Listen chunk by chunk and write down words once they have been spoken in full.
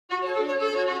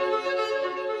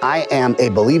I am a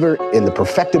believer in the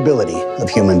perfectibility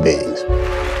of human beings.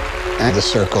 At the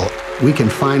circle, we can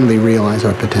finally realize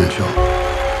our potential.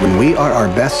 When we are our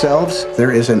best selves,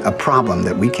 there isn't a problem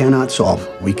that we cannot solve.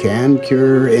 We can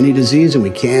cure any disease, and we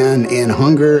can end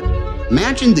hunger.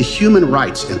 Imagine the human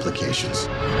rights implications.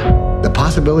 The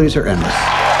possibilities are endless.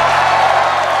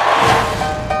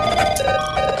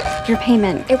 Your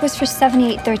payment, it was for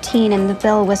 $78.13 and the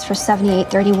bill was for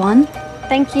 $78.31.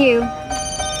 Thank you.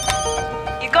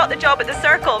 You got the job at the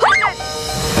circle.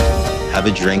 Have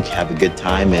a drink, have a good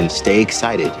time, and stay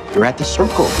excited. You're at the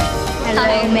circle.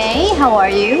 Hello, May. How are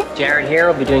you? Jared here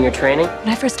will be doing your training. When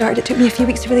I first started, it took me a few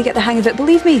weeks to really get the hang of it.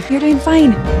 Believe me, you're doing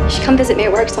fine. You should come visit me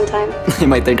at work sometime. You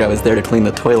might think I was there to clean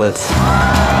the toilets.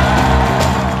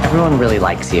 Everyone really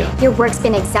likes you. Your work's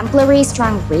been exemplary,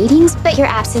 strong ratings, but your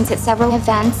absence at several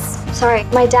events. Sorry,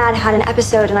 my dad had an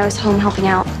episode and I was home helping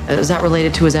out. Is that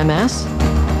related to his MS?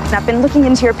 I've been looking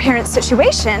into your parents'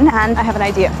 situation, and I have an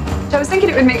idea. So I was thinking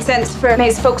it would make sense for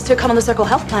May's folks to come on the Circle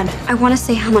Health Plan. I want to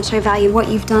say how much I value what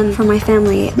you've done for my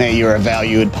family. May, you're a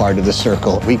valued part of the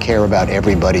circle. We care about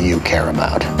everybody you care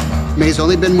about. May's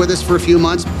only been with us for a few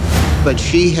months, but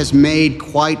she has made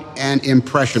quite an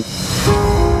impression.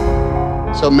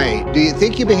 So May, do you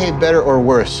think you behave better or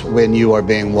worse when you are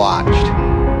being watched?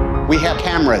 We have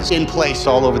cameras in place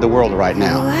all over the world right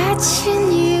now.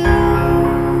 Watching you.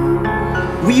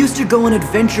 We used to go on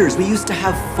adventures, we used to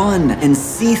have fun and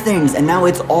see things, and now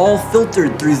it's all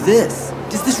filtered through this.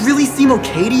 Does this really seem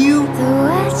okay to you?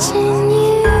 Watching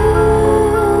you.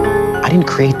 I didn't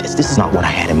create this. This is not what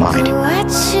I had in mind.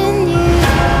 Watching you.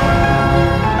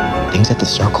 Things at the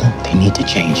circle, they need to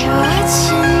change.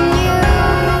 Watching you.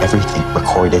 Everything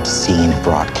recorded, seen,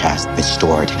 broadcast, is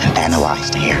stored and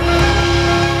analyzed here.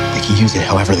 They can use it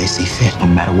however they see fit, no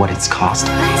matter what it's cost.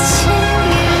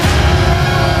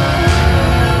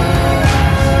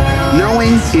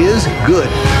 Knowing is good,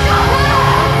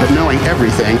 but knowing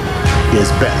everything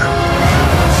is better.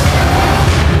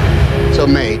 So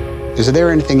May, is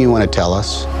there anything you want to tell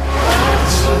us?